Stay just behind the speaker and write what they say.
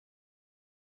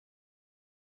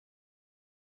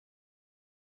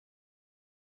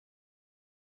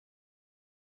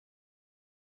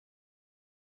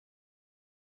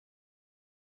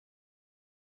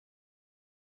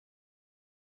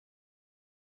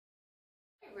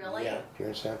Really? Yeah, pure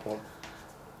and simple.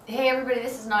 Hey everybody,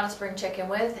 this is Not a Spring Chicken.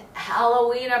 With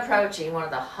Halloween approaching, one of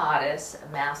the hottest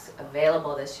masks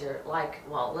available this year,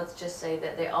 well, let's just say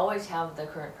that they always have, the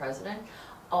current president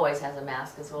always has a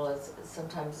mask, as well as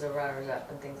sometimes the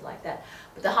runners-up and things like that.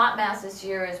 But the hot mask this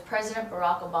year is President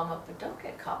Barack Obama, but don't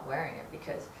get caught wearing it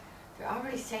because they're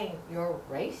already saying you're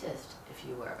racist if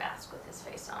you wear a mask with his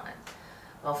face on it.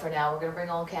 Well, for now, we're going to bring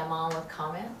Oldecam on with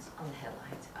comments on the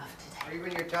headlines of today.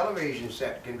 Even your television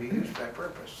set can be used for that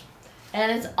purpose.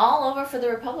 And it's all over for the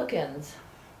Republicans.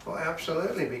 Well,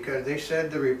 absolutely, because they said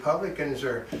the Republicans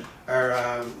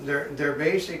they're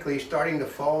basically starting to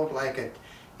fold like a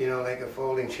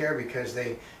folding chair, because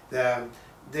there's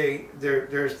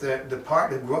the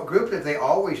group that they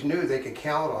always knew they could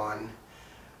count on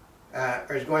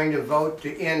is going to vote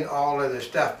to end all of this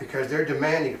stuff, because they're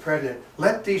demanding, President,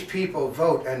 let these people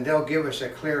vote and they'll give us a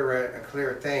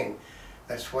clear thing.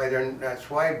 That's why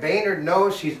Boehner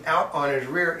knows he's out on his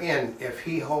rear end if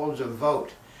he holds a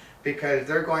vote, because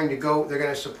they're going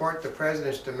to support the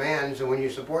president's demands, and when you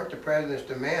support the president's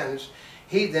demands,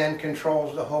 he then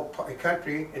controls the whole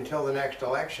country until the next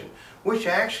election, which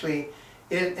actually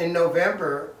in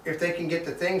November, if they can get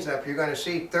the things up, you're going to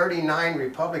see 39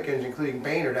 Republicans, including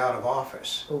Boehner, out of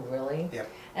office. Oh, really? Yep.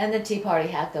 And the Tea Party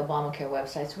hacked the Obamacare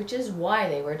websites, which is why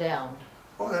they were down.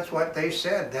 Well, that's what they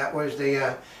said. That was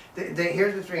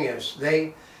here's the thing is,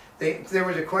 there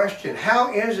was a question.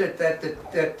 How is it that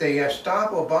the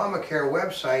Stop Obamacare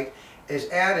website has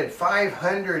added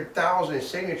 500,000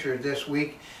 signatures this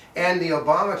week, and the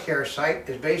Obamacare site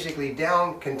is basically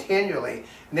down continually?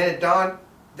 And then it dawned,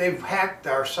 they've hacked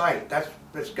our site.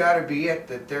 That's got to be it,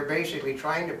 that they're basically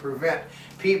trying to prevent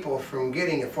people from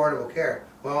getting affordable care.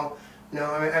 Well, no,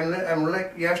 I'm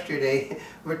like yesterday,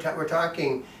 we're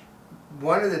talking,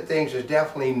 one of the things is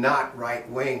definitely not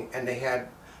right-wing, and they had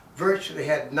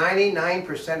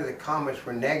 99% of the comments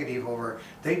were negative over,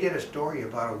 they did a story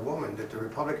about a woman that the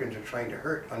Republicans are trying to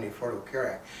hurt on the Affordable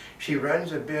Care Act. She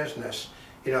runs a business.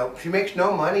 You know, she makes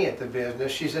no money at the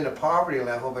business. She's in a poverty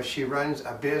level, but she runs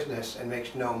a business and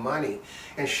makes no money.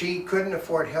 And she couldn't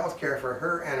afford health care for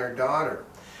her and her daughter.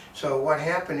 So what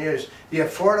happened is, the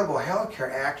Affordable Health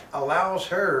Care Act allows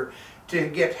her to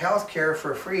get health care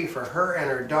for free for her and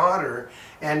her daughter,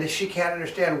 and she can't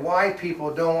understand why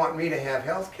people don't want me to have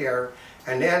health care,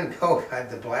 and then, oh God,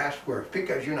 the blast works,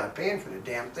 because you're not paying for the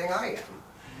damn thing, I am.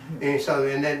 And so,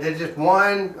 and then there's just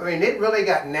one, I mean, it really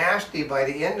got nasty by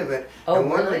the end of it. Oh, and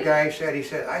one really? of the guys said, he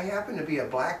said, I happen to be a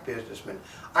black businessman.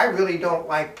 I really don't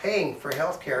like paying for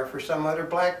health care for some other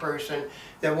black person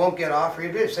that won't get off her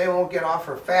business. They won't get off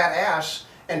her fat ass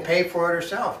and pay for it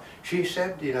herself. She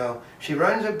said, you know, she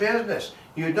runs a business.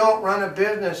 You don't run a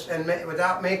business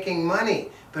without making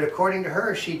money. But according to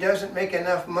her, she doesn't make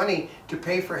enough money to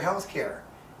pay for health care.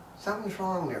 Something's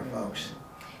wrong there, folks.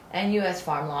 And U.S.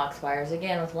 farm law expires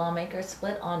again, with lawmakers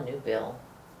split on new bill.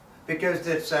 Because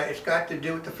it's got to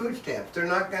do with the food stamps. They're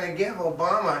not going to give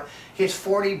Obama his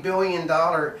 $40 billion.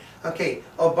 Okay,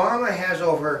 Obama has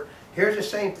over, here's the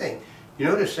same thing. You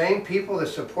know, the same people that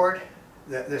support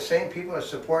the same people that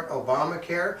support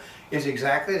Obamacare is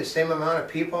exactly the same amount of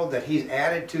people that he's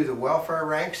added to the welfare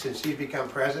ranks since he's become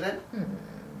president.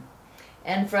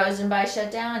 And frozen by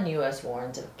shutdown, U.S.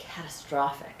 warns of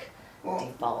catastrophic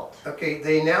default. Okay,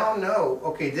 they now know.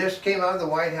 Okay, this came out of the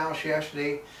White House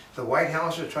yesterday. The White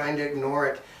House is trying to ignore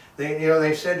it.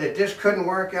 They said that this couldn't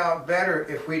work out better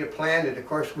if we'd have planned it. Of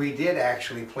course, we did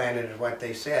actually plan it, is what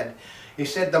they said. He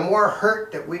said the more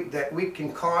hurt that we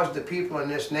can cause the people in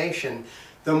this nation,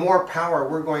 the more power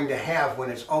we're going to have when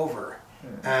it's over.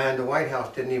 And the White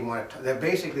House didn't even want to.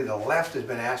 Basically, the left has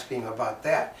been asking about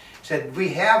that. Said we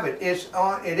have it.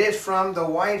 It is from the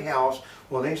White House.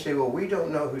 Well, they say, well, we don't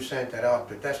know who sent that out,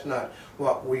 but that's not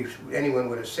what anyone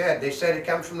would have said. They said it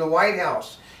comes from the White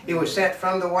House. It was sent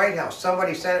from the White House.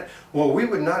 Somebody sent it. Well, we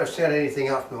would not have sent anything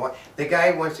out from the White House. The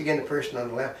guy, once again, the person on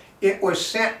the left, it was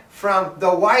sent from the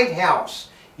White House.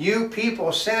 You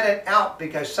people sent it out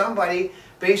because somebody,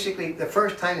 basically, the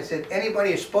first time they said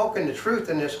anybody has spoken the truth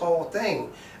in this whole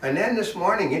thing. And then this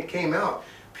morning it came out.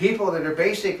 People that are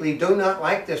basically do not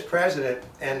like this president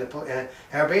and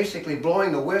are basically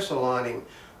blowing the whistle on him.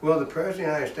 Well, the President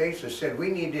of the United States has said we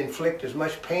need to inflict as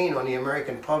much pain on the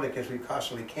American public as we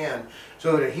possibly can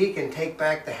so that he can take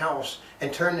back the House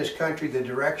and turn this country the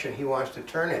direction he wants to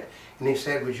turn it. And he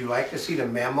said, would you like to see the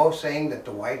memo saying that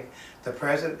the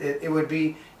President, it would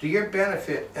be to your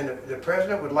benefit, and the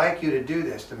President would like you to do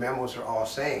this, the memos are all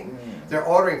saying. They're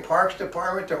ordering Parks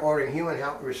Department, they're ordering Human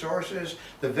Health Resources,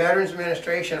 the Veterans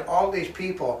Administration, all these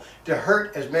people to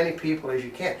hurt as many people as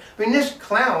you can. I mean, this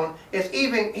clown is he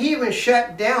even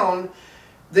shut down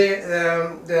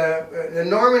the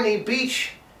Normandy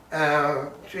Beach,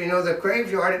 you know, the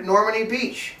graveyard at Normandy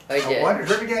Beach. I did. What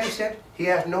Herbie Daddy said? He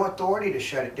has no authority to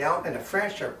shut it down, and the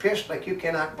French are pissed like you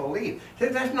cannot believe. He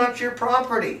said, that's not your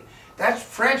property. That's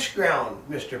French ground,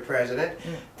 Mr. President.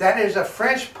 That is a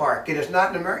French park. It is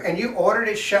not an American. And you ordered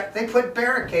it shut. They put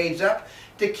barricades up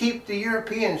to keep the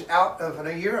Europeans out of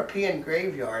a European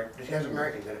graveyard that has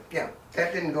Americans in it. Yeah,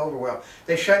 that didn't go over well.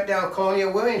 They shut down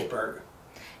Colonial Williamsburg.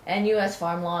 And U.S.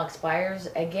 farm law expires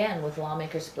again with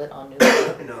lawmakers split on new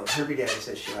No, Herbie Daddy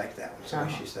said she liked that one, so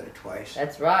she said it twice.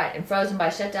 That's right. And frozen by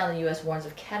shutdown, the U.S. warns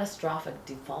of catastrophic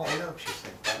default. I know, she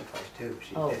said that twice too.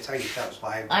 That's how you tell it's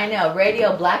live. I know.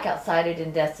 Radio blackout cited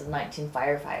in deaths of 19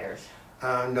 firefighters.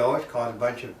 No, it's caused a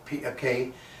bunch of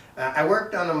okay. I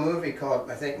worked on a movie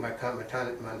called, I think,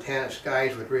 Montana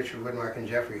Skies with Richard Widmark and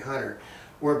Jeffrey Hunter,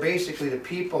 where basically the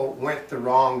people went the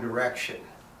wrong direction.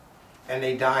 And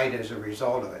they died as a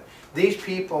result of it. These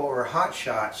people are hot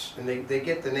shots, and they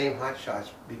get the name hot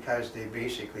shots because they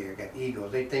basically got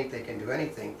egos. They think they can do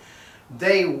anything.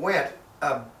 They went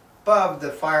above the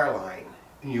fire line.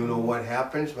 And you know what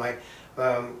happens? One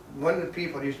of the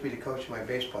people who used to be the coach of my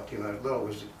baseball team when I was little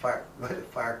was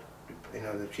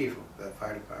the chief of the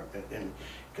fire department in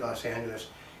Los Angeles.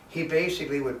 He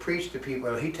basically would preach to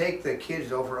people. He'd take the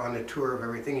kids over on the tour of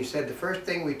everything. He said the first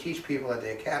thing we teach people at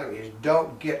the academy is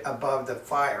don't get above the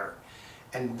fire.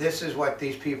 And this is what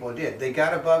these people did. They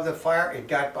got above the fire, it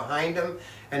got behind them,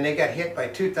 and they got hit by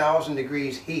 2,000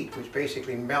 degrees heat, which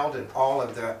basically melted all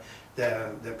of the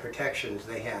protections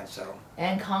they had. So.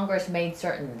 And Congress made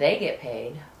certain they get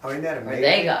paid. Oh, isn't that amazing? Or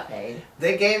they got paid.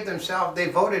 They gave themselves, they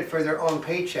voted for their own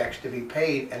paychecks to be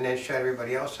paid and then shut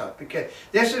everybody else up. Because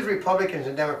this is Republicans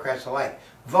and Democrats alike,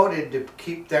 voted to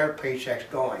keep their paychecks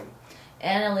going.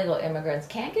 And illegal immigrants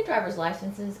can't get driver's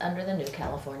licenses under the new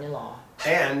California law.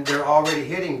 And they're already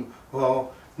hitting,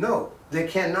 well, no, they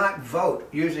cannot vote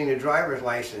using a driver's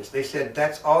license. They said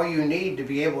that's all you need to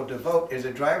be able to vote is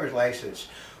a driver's license.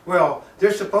 Well,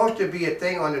 there's supposed to be a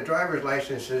thing on the driver's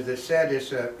licenses that said it's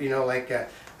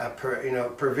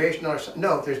provisional or something.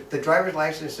 No, the driver's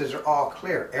licenses are all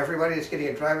clear. Everybody that's getting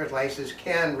a driver's license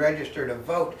can register to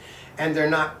vote, and they're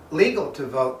not legal to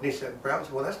vote. And he said, Brown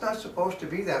said, well, that's not supposed to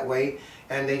be that way.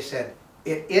 And they said,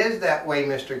 it is that way,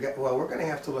 Mr. Well, we're going to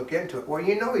have to look into it. Well,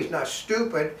 you know he's not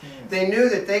stupid. They knew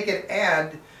that they could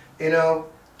add,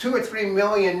 2 or 3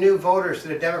 million new voters to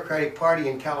the Democratic Party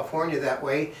in California that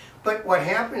way. But what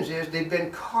happens is they've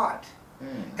been caught.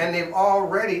 And they've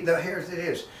already, here's it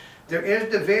is. There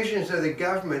is divisions of the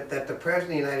government that the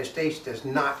President of the United States does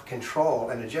not control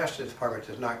and the Justice Department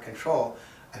does not control.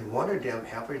 And one of them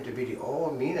happens to be the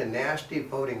old, mean and nasty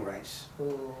voting rights.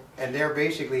 And they're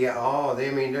basically,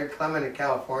 they're coming to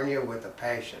California with a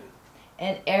passion.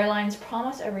 And airlines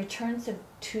promise a return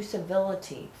to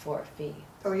civility for a fee.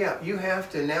 Oh yeah, you have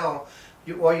to now,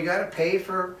 you got to pay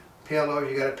for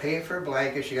pillows, you got to pay for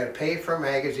blankets, you got to pay for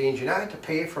magazines, you now have to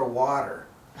pay for water.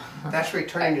 That's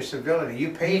returning to civility. You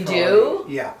pay for do?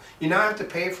 Yeah. You now have to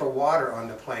pay for water on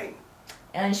the plane.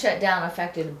 And shutdown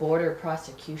affected border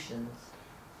prosecutions.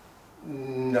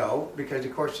 No, because the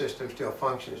court system still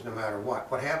functions no matter what.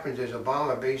 What happens is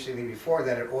Obama basically before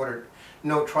that had ordered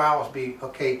no trials be,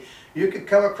 you could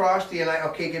come across the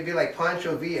United, it could be like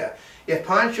Pancho Villa. If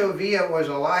Pancho Villa was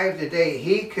alive today,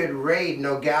 he could raid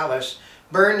Nogales,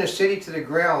 burn the city to the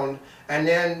ground, and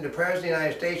then the President of the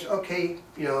United States,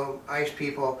 ICE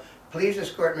people, please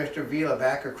escort Mr. Villa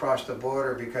back across the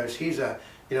border because he's a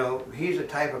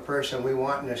type of person we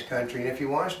want in this country. And if he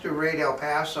wants to raid El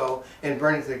Paso and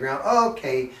burn it to the ground,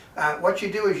 what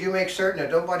you do is you make certain that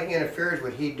nobody interferes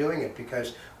with he doing it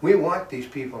because we want these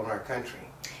people in our country.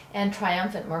 And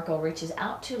triumphant Merkel reaches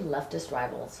out to leftist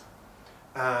rivals.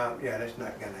 Yeah, that's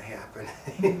not going to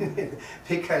happen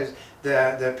because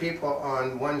the people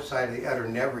on one side or the other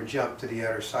never jump to the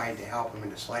other side to help them in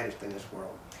the slightest in this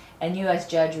world. And U.S.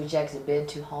 judge rejects a bid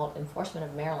to halt enforcement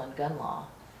of Maryland gun law.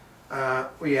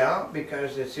 Yeah,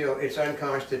 because it's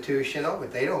unconstitutional,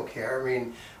 but they don't care. I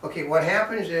mean, what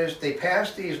happens is they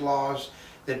pass these laws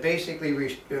that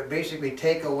basically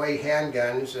take away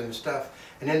handguns and stuff,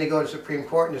 and then they go to the Supreme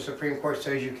Court, and the Supreme Court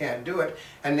says you can't do it,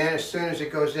 and then as soon as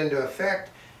it goes into effect,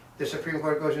 the Supreme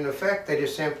Court goes into effect, they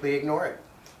just simply ignore it.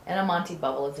 And a Monty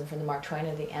Bubbleism from the Mark Twain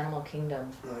of the Animal Kingdom.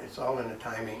 It's all in the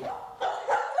timing.